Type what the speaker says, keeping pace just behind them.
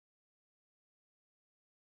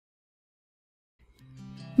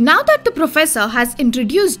Now that the professor has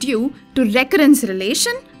introduced you to recurrence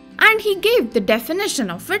relation and he gave the definition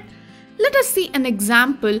of it, let us see an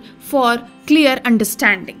example for clear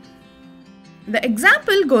understanding. The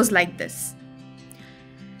example goes like this.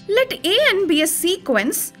 Let an be a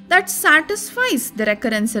sequence that satisfies the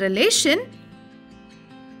recurrence relation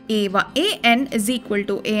an is equal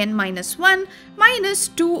to an minus 1 minus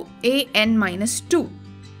 2an minus 2.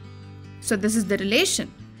 So this is the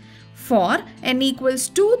relation for n equals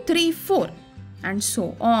 2, 3, 4 and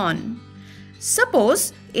so on.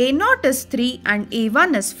 Suppose a0 is 3 and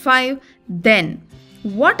a1 is 5, then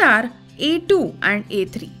what are a2 and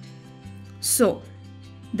a3? So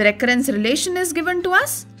the recurrence relation is given to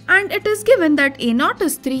us and it is given that a0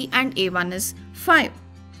 is 3 and a1 is 5.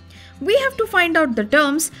 We have to find out the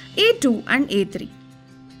terms a2 and a3.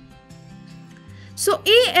 So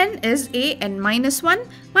an is an minus 1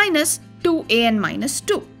 minus 2an minus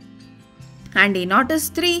 2 and a0 is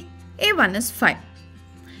 3, a1 is 5.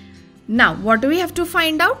 Now what do we have to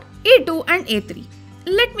find out? a2 and a3.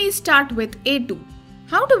 Let me start with a2.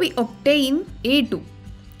 How do we obtain a2?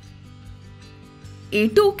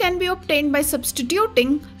 a2 can be obtained by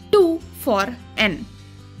substituting 2 for n,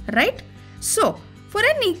 right? So for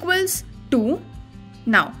n equals 2,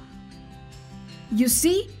 now you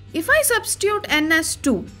see if I substitute n as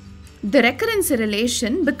 2, the recurrence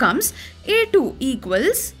relation becomes a2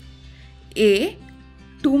 equals a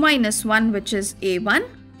 2 minus 1 which is a1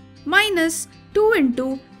 minus 2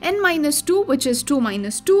 into n minus 2 which is 2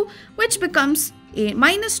 minus 2 which becomes a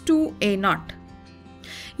minus 2 a0.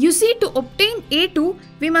 You see, to obtain a2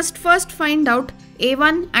 we must first find out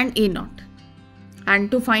a1 and a0, and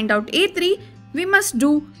to find out a3 we must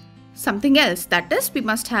do something else, that is we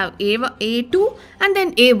must have a2 and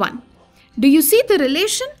then a1. Do you see the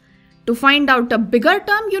relation? To find out a bigger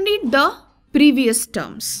term you need the previous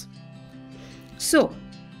terms. So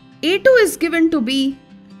a2 is given to be,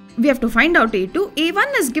 we have to find out a2,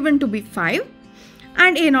 a1 is given to be 5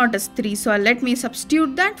 and a0 is 3. So let me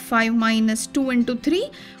substitute that, 5 minus 2 into 3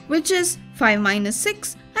 which is 5 minus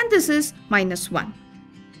 6 and this is minus 1.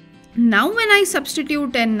 Now when I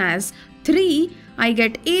substitute n as 3, I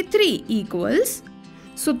get a3 equals,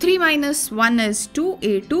 so 3 minus 1 is 2,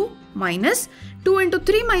 a2 minus 2 into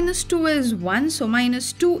 3 minus 2 is 1, so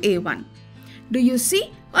minus 2a1. Do you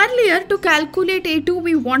see? Earlier to calculate a2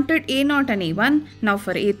 we wanted a0 and a1, now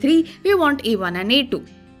for a3 we want a1 and a2.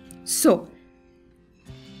 So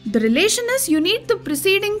the relation is you need the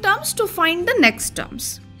preceding terms to find the next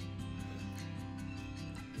terms.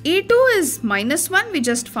 a2 is minus 1, we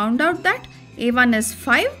just found out that. a1 is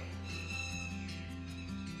 5.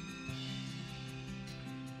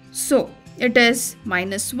 So it is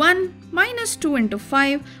minus 1 minus 2 into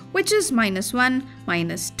 5 which is minus 1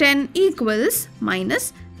 minus 10 equals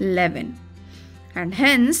minus 11. And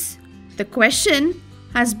hence the question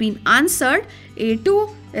has been answered.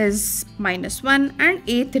 a2 is minus 1 and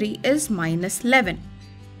a3 is minus 11.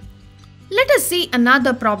 Let us see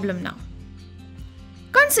another problem now.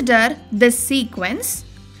 Consider this sequence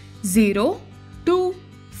 0, 2,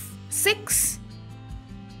 6,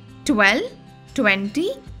 12,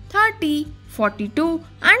 20, 30, 42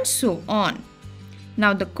 and so on.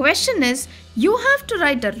 Now the question is, you have to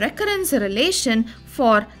write a recurrence relation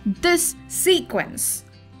for this sequence.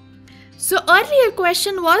 So earlier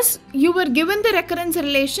question was, you were given the recurrence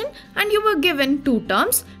relation and you were given two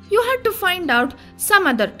terms. You had to find out some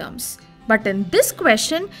other terms. But in this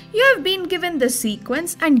question, you have been given the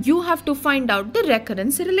sequence and you have to find out the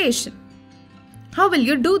recurrence relation. How will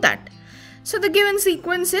you do that? So the given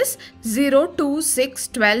sequence is 0, 2, 6,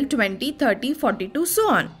 12, 20, 30, 42, so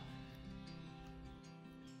on.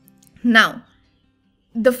 Now,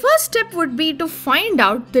 the first step would be to find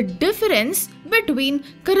out the difference between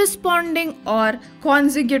corresponding or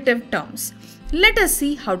consecutive terms. Let us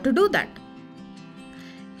see how to do that.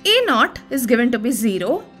 a0 is given to be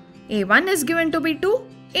 0, a1 is given to be 2,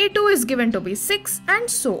 a2 is given to be 6 and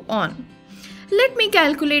so on. Let me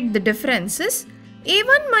calculate the differences.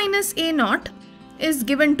 a1 minus a0 is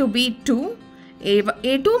given to be 2,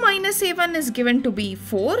 a2 minus a1 is given to be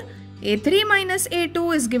 4, a3 minus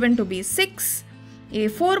a2 is given to be 6,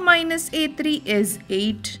 a4 minus a3 is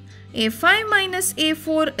 8, a5 minus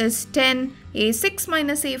a4 is 10, a6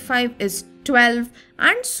 minus a5 is 12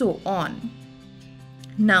 and so on.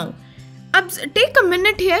 Now, take a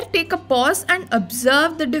minute here, take a pause and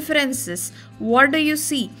observe the differences. What do you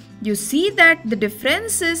see? You see that the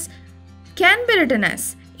differences can be written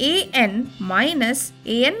as an minus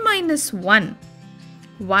 1.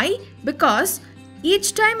 Why? Because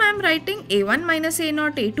Each time I am writing a1 minus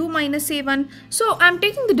a0, a2 minus a1. So I am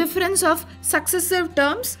taking the difference of successive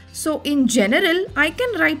terms. So in general, I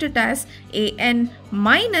can write it as an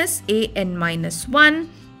minus 1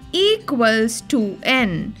 equals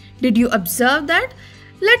 2n. Did you observe that?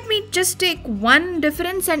 Let me just take one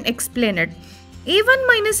difference and explain it. a1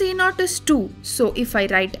 minus a0 is 2. So if I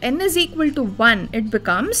write n is equal to 1, it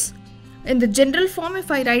becomes, in the general form,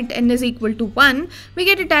 if I write n is equal to 1, we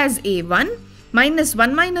get it as a1 minus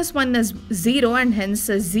 1 is 0, and hence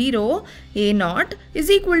 0 a0 is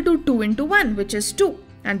equal to 2 into 1, which is 2.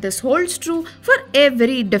 And this holds true for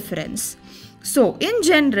every difference. So in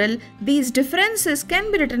general, these differences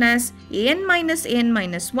can be written as an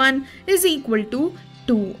minus 1 is equal to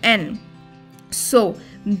 2n. So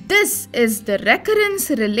this is the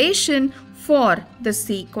recurrence relation for the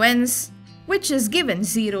sequence, which is given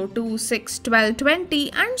 0, 2, 6, 12,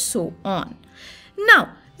 20 and so on.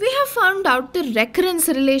 Now, we have found out the recurrence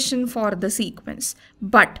relation for the sequence.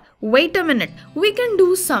 But wait a minute, we can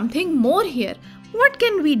do something more here. What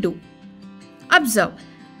can we do? Observe,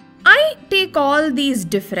 I take all these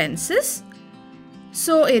differences.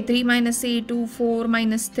 So a3 minus a2, 4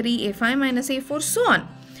 minus 3, a5 minus a4, so on.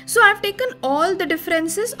 So I have taken all the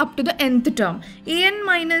differences up to the nth term. an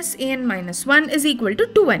minus 1 is equal to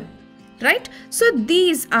 2n. Right? So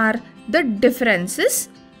these are the differences.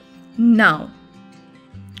 Now,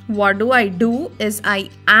 what do? Is I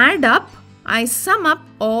sum up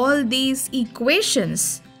all these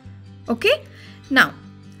equations. Okay? Now,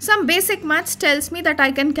 some basic maths tells me that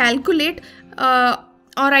I can calculate or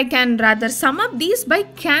I can rather sum up these by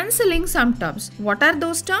cancelling some terms. What are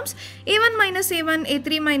those terms? a1 minus a1,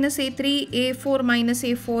 a3 minus a3, a4 minus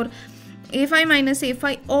a4, a5 minus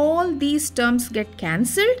a5, all these terms get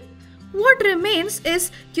cancelled. What remains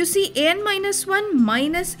is, you see, an minus 1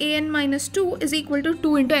 minus an minus 2 is equal to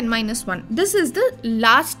 2 into n minus 1. This is the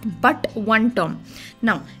last but one term.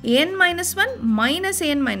 Now, an minus 1 minus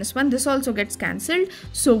an minus 1, this also gets cancelled.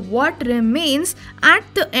 So what remains at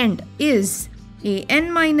the end is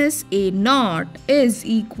an minus a0 is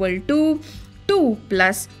equal to 2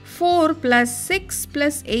 plus 4 plus 6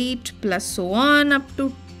 plus 8 plus so on up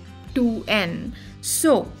to 2n.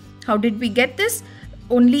 So, how did we get this?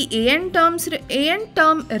 Only an term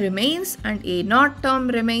remains and a0 term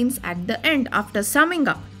remains at the end after summing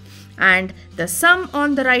up. And the sum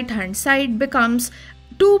on the right hand side becomes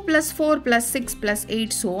 2 plus 4 plus 6 plus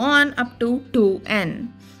 8 so on up to 2n.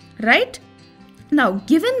 Right? Now,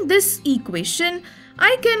 given this equation,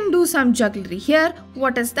 I can do some jugglery here.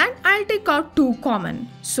 What is that? I'll take out 2 common.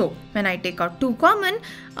 So, when I take out 2 common,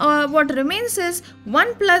 what remains is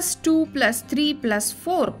 1 plus 2 plus 3 plus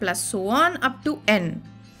 4 plus so on up to n.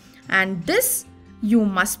 And this you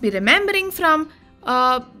must be remembering from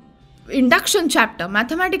induction chapter,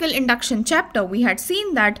 mathematical induction chapter. We had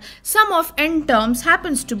seen that sum of n terms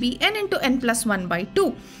happens to be n into n plus 1 by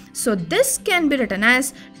 2. So, this can be written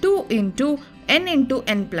as 2 into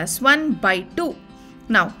n plus 1 by 2.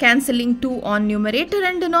 Now, cancelling 2 on numerator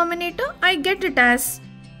and denominator, I get it as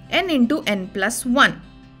n into n plus 1.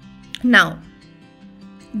 Now,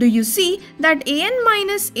 do you see that an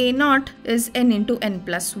minus a0 is n into n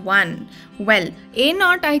plus 1? Well,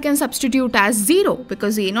 a0 I can substitute as 0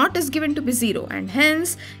 because a0 is given to be 0, and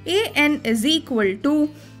hence an is equal to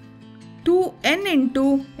 2n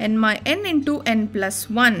into n plus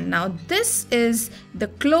 1. Now, this is the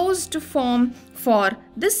closed form for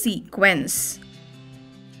the sequence.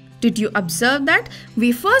 Did you observe that?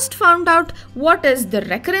 We first found out what is the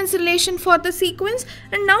recurrence relation for the sequence,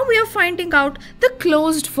 and now we are finding out the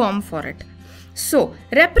closed form for it. So,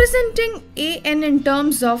 representing an in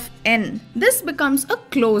terms of n, this becomes a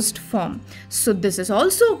closed form. So, this is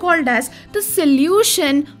also called as the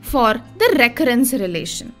solution for the recurrence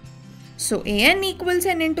relation. So, an equals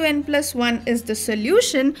n into n plus 1 is the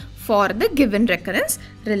solution for the given recurrence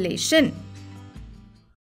relation.